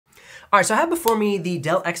All right, so I have before me the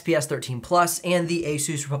Dell XPS 13 Plus and the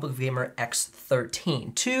Asus Republic of Gamer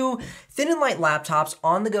X13, two thin and light laptops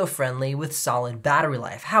on-the-go friendly with solid battery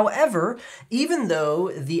life. However, even though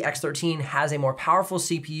the X13 has a more powerful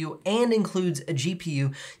CPU and includes a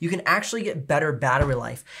GPU, you can actually get better battery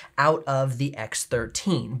life out of the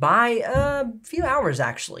X13 by a few hours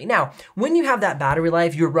actually. Now, when you have that battery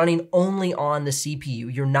life, you're running only on the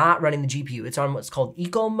CPU. You're not running the GPU. It's on what's called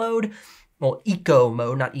eco mode. Well, eco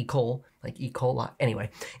mode, not eco, like E. coli. Anyway,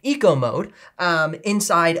 eco mode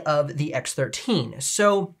inside of the X13.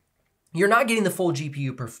 So you're not getting the full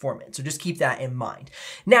GPU performance, so just keep that in mind.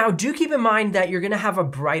 Now, do keep in mind that you're gonna have a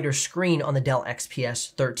brighter screen on the Dell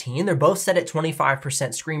XPS 13. They're both set at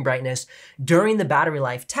 25% screen brightness during the battery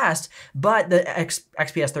life test, but the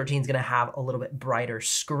XPS 13 is gonna have a little bit brighter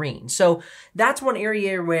screen. So that's one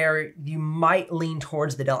area where you might lean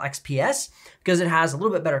towards the Dell XPS because it has a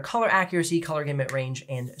little bit better color accuracy, color gamut range,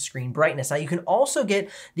 and screen brightness. Now, you can also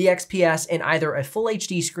get the XPS in either a full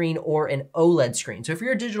HD screen or an OLED screen. So if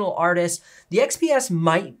you're a digital artist, the XPS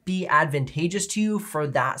might be advantageous to you for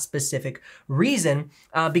that specific reason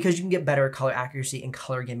because you can get better color accuracy and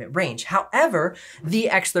color gamut range. However, the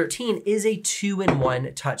X13 is a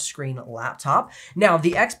 2-in-1 touchscreen laptop. Now,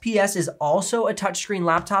 the XPS is also a touchscreen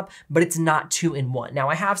laptop, but it's not 2-in-1. Now,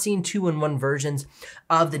 I have seen 2-in-1 versions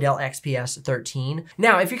of the Dell XPS 13.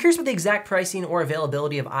 Now, if you're curious about the exact pricing or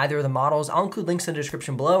availability of either of the models, I'll include links in the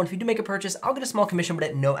description below. And if you do make a purchase, I'll get a small commission, but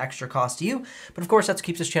at no extra cost to you. But of course, that's what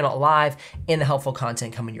keeps this channel alive and the helpful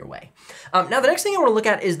content coming your way. Now, the next thing I want to look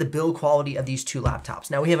at is the build quality of these two laptops.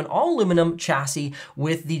 Now, we have an all aluminum chassis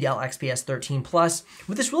with the Dell XPS 13 Plus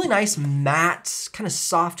with this really nice matte, kind of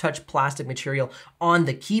soft touch plastic material on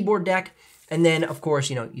the keyboard deck. And then, of course,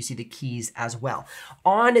 you see the keys as well.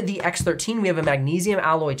 On the X13, we have a magnesium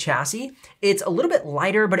alloy chassis. It's a little bit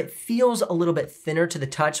lighter, but it feels a little bit thinner to the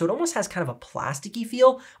touch, so it almost has kind of a plasticky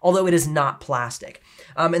feel, although it is not plastic.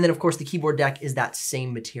 And then, of course, the keyboard deck is that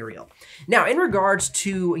same material. Now, in regards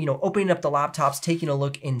to opening up the laptops, taking a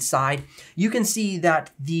look inside, you can see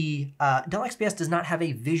that the Dell XPS does not have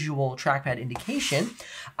a visual trackpad indication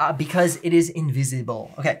because it is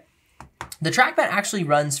invisible. Okay. The trackpad actually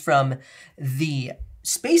runs from the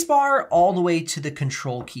spacebar all the way to the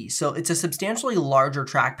control key. So it's a substantially larger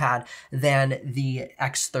trackpad than the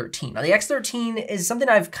X13. Now the X13 is something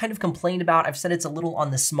I've kind of complained about. I've said it's a little on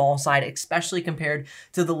the small side, especially compared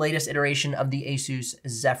to the latest iteration of the Asus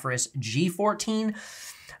Zephyrus G14.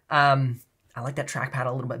 I like that trackpad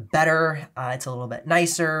a little bit better. It's a little bit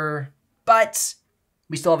nicer, but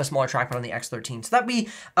we still have a smaller trackpad on the X13. So that'd be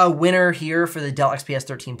a winner here for the Dell XPS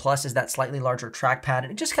 13 Plus is that slightly larger trackpad,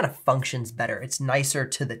 and it just kind of functions better. It's nicer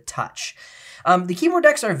to the touch. The keyboard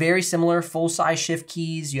decks are very similar, full-size shift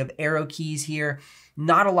keys. You have arrow keys here.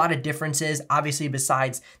 Not a lot of differences, obviously,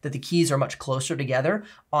 besides that the keys are much closer together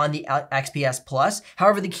on the XPS Plus.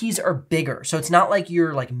 However, the keys are bigger. So it's not like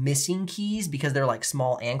you're like missing keys because they're like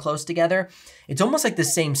small and close together. It's almost like the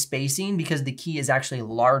same spacing because the key is actually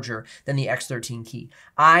larger than the X13 key.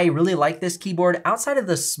 I really like this keyboard. Outside of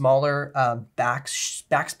the smaller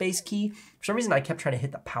backspace key, for some reason I kept trying to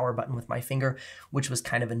hit the power button with my finger, which was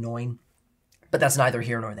kind of annoying. But that's neither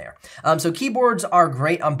here nor there. So keyboards are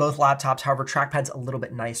great on both laptops. However, trackpad's a little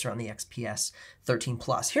bit nicer on the XPS 13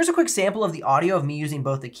 Plus. Here's a quick sample of the audio of me using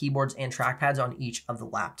both the keyboards and trackpads on each of the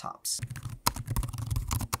laptops.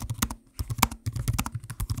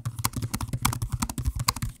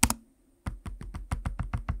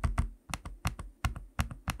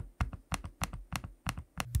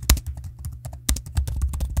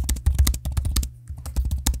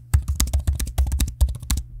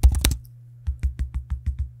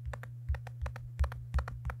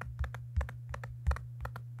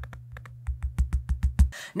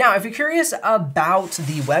 Now, if you're curious about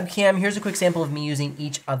the webcam, here's a quick sample of me using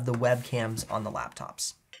each of the webcams on the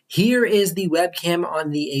laptops. Here is the webcam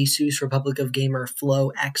on the Asus Republic of Gamer Flow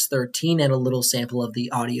X13 and a little sample of the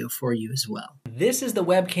audio for you as well. This is the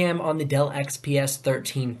webcam on the Dell XPS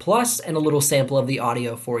 13 Plus and a little sample of the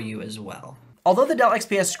audio for you as well. Although the Dell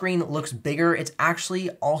XPS screen looks bigger, it's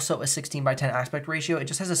actually also a 16:10 aspect ratio. It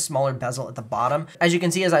just has a smaller bezel at the bottom. As you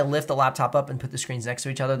can see, as I lift the laptop up and put the screens next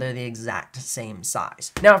to each other, they're the exact same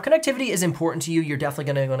size. Now, if connectivity is important to you, you're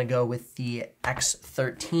definitely gonna wanna go with the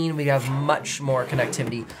X13. We have much more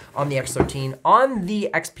connectivity on the X13. On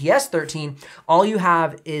the XPS 13, all you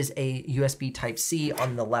have is a USB Type-C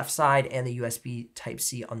on the left side and the USB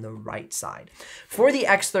Type-C on the right side. For the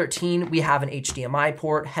X13, we have an HDMI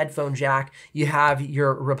port, headphone jack. You have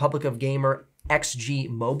your Republic of Gamer XG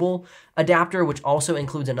mobile adapter, which also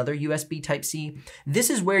includes another USB Type-C. This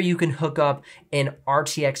is where you can hook up an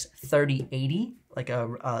RTX 3080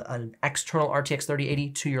 an external RTX 3080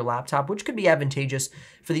 to your laptop, which could be advantageous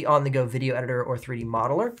for the on-the-go video editor or 3D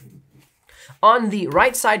modeler. On the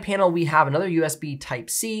right side panel, we have another USB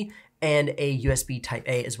Type-C and a USB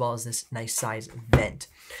Type-A, as well as this nice size vent.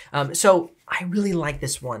 So I really like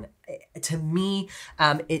this one. To me,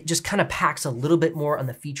 it just kind of packs a little bit more on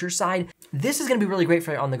the feature side. This is gonna be really great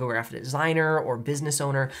for on-the-go graphic designer or business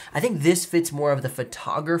owner. I think this fits more of the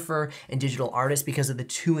photographer and digital artist because of the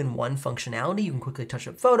 2-in-1 functionality. You can quickly touch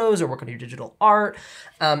up photos or work on your digital art.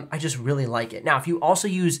 I just really like it. Now, if you also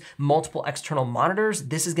use multiple external monitors,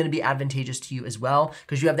 this is gonna be advantageous to you as well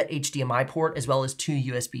because you have that HDMI port as well as 2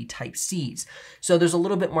 USB Type-Cs. So there's a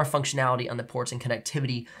little bit more functionality on the ports and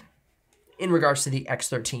connectivity in regards to the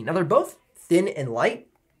X13. Now they're both thin and light,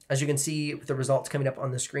 as you can see with the results coming up on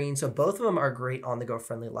the screen. So both of them are great on-the-go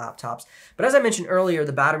friendly laptops. But as I mentioned earlier,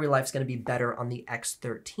 the battery life is gonna be better on the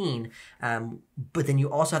X13. But then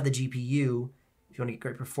you also have the GPU if you wanna get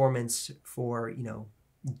great performance for,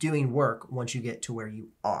 doing work once you get to where you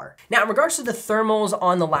are. Now, in regards to the thermals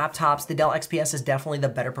on the laptops, the Dell XPS is definitely the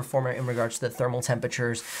better performer in regards to the thermal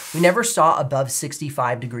temperatures. We never saw above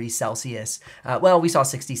 65 degrees Celsius. Well, we saw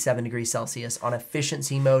 67 degrees Celsius on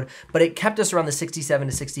efficiency mode, but it kept us around the 67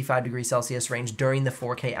 to 65 degrees Celsius range during the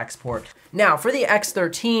 4K export. Now, for the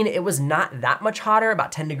X13, it was not that much hotter,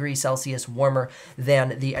 about 10 degrees Celsius warmer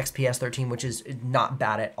than the XPS 13, which is not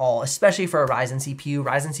bad at all, especially for a Ryzen CPU.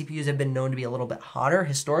 Ryzen CPUs have been known to be a little bit hotter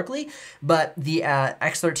historically, but the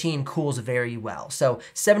X13 cools very well. So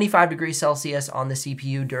 75 degrees Celsius on the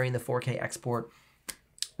CPU during the 4K export.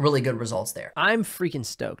 Really good results there. I'm freaking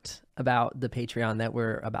stoked about the Patreon that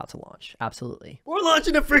we're about to launch. Absolutely. We're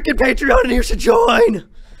launching a freaking Patreon and you should join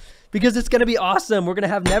because it's going to be awesome. We're going to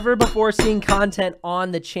have never before seen content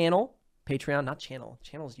on the channel. Patreon, not channel.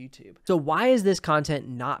 Channel's YouTube. So why is this content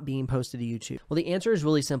not being posted to YouTube? Well, the answer is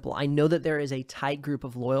really simple. I know that there is a tight group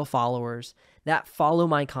of loyal followers that follow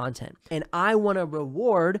my content, and I want to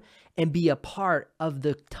reward and be a part of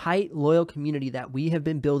the tight, loyal community that we have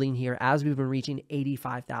been building here as we've been reaching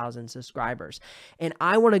 85,000 subscribers. And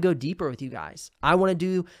I want to go deeper with you guys. I want to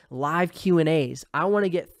do live Q&As. I want to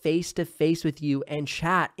get face-to-face with you and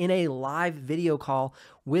chat in a live video call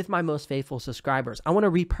with my most faithful subscribers. I want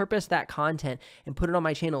to repurpose that content and put it on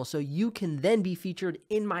my channel so you can then be featured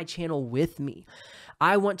in my channel with me.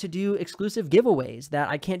 I want to do exclusive giveaways that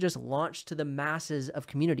I can't just launch to the masses of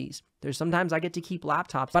communities. There's sometimes I get to keep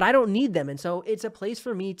laptops, but I don't need them. And so it's a place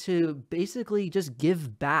for me to basically just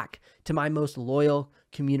give back to my most loyal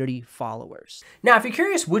community followers. Now, if you're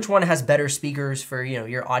curious which one has better speakers for,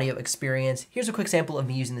 your audio experience, here's a quick sample of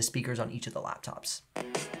me using the speakers on each of the laptops.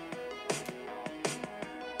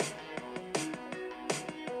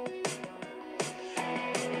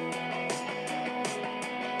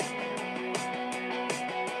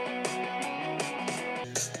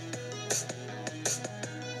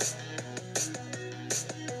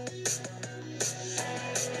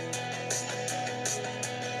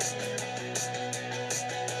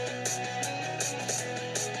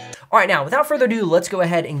 All right, now, without further ado, let's go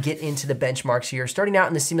ahead and get into the benchmarks here. Starting out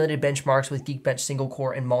in the simulated benchmarks with Geekbench single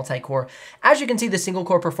core and multi-core. As you can see, the single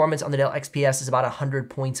core performance on the Dell XPS is about 100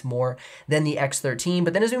 points more than the X13.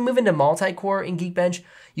 But then as we move into multi-core in Geekbench,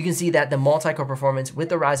 you can see that the multi-core performance with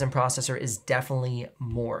the Ryzen processor is definitely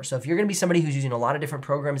more. So if you're gonna be somebody who's using a lot of different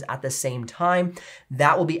programs at the same time,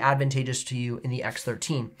 that will be advantageous to you in the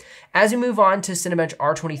X13. As we move on to Cinebench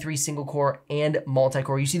R23 single core and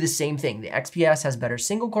multi-core, you see the same thing. The XPS has better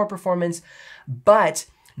single core performance, but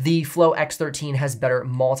the Flow X13 has better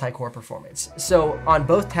multi-core performance. So on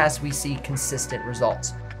both tests, we see consistent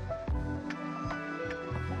results.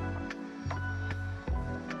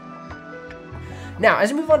 Now,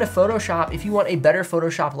 as we move on to Photoshop, if you want a better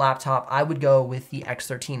Photoshop laptop, I would go with the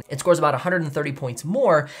X13. It scores about 130 points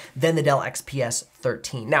more than the Dell XPS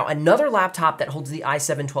 13. Now, another laptop that holds the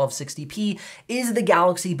i7-1260p is the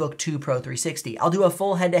Galaxy Book 2 Pro 360. I'll do a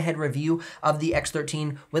full head-to-head review of the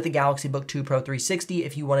X13 with the Galaxy Book 2 Pro 360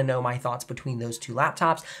 if you want to know my thoughts between those two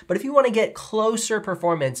laptops. But if you want to get closer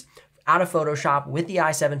performance out of Photoshop with the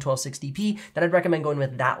i7-1260p, then I'd recommend going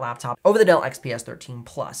with that laptop over the Dell XPS 13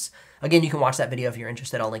 Plus. Again, you can watch that video if you're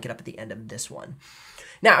interested. I'll link it up at the end of this one.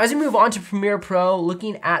 Now, as we move on to Premiere Pro,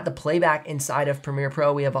 looking at the playback inside of Premiere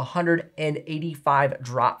Pro, we have 185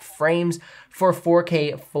 drop frames for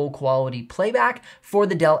 4K full quality playback for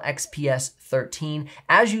the Dell XPS 13.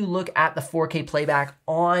 As you look at the 4K playback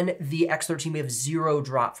on the X13, we have 0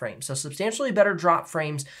 drop frames. So substantially better drop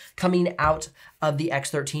frames coming out of the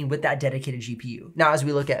X13 with that dedicated GPU. Now, as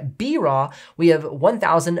we look at B-RAW, we have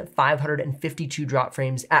 1,552 drop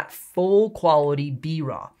frames at full quality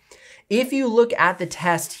B-RAW. If you look at the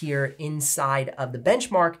test here inside of the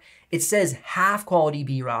benchmark, it says half quality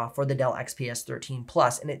BRAW for the Dell XPS 13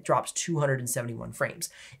 Plus, and it drops 271 frames.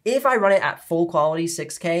 If I run it at full quality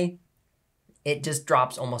 6K, it just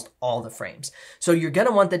drops almost all the frames. So you're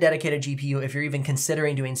gonna want the dedicated GPU if you're even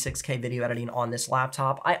considering doing 6K video editing on this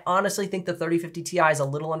laptop. I honestly think the 3050 Ti is a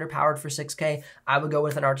little underpowered for 6K. I would go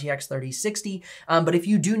with an RTX 3060, but if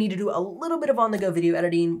you do need to do a little bit of on-the-go video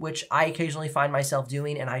editing, which I occasionally find myself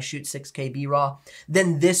doing and I shoot 6K BRAW,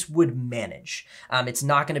 then this would manage. It's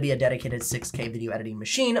not gonna be a dedicated 6K video editing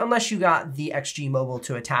machine unless you got the XG Mobile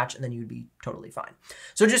to attach, and then you'd be totally fine.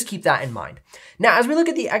 So just keep that in mind. Now, as we look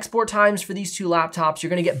at the export times for these two laptops, you're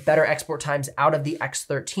gonna get better export times out of the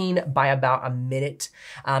X13 by about a minute.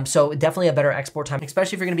 So definitely a better export time,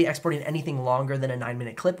 especially if you're gonna be exporting anything longer than a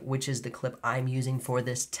 9-minute clip, which is the clip I'm using for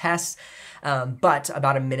this test, but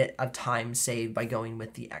about a minute of time saved by going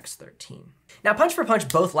with the X13. Now, punch for punch,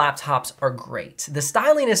 both laptops are great. The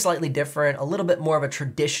styling is slightly different, a little bit more of a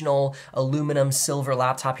traditional aluminum silver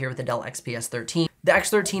laptop here with the Dell XPS 13. The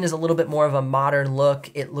X13 is a little bit more of a modern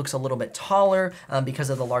look. It looks a little bit taller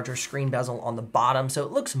because of the larger screen bezel on the bottom. So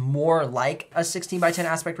it looks more like a 16:10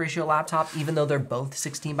 aspect ratio laptop, even though they're both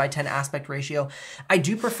 16:10 aspect ratio. I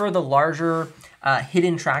do prefer the larger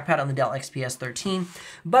hidden trackpad on the Dell XPS 13,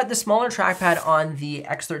 but the smaller trackpad on the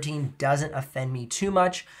X13 doesn't offend me too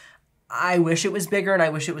much. I wish it was bigger and I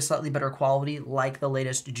wish it was slightly better quality like the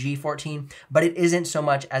latest G14, but it isn't so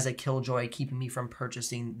much as a killjoy keeping me from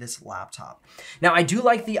purchasing this laptop. Now, I do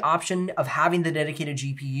like the option of having the dedicated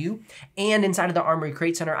GPU, and inside of the Armory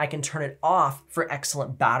Crate Center, I can turn it off for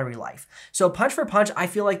excellent battery life. So punch for punch, I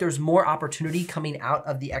feel like there's more opportunity coming out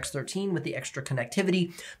of the X13 with the extra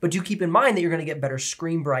connectivity, but do keep in mind that you're gonna get better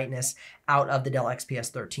screen brightness out of the Dell XPS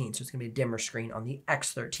 13. So it's gonna be a dimmer screen on the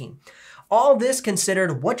X13. All this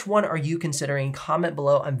considered, which one are you considering? Comment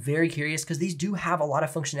below. I'm very curious because these do have a lot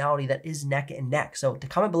of functionality that is neck and neck. So to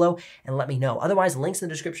comment below and let me know. Otherwise, links in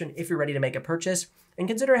the description if you're ready to make a purchase, and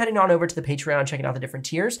consider heading on over to the Patreon, checking out the different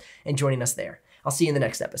tiers and joining us there. I'll see you in the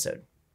next episode.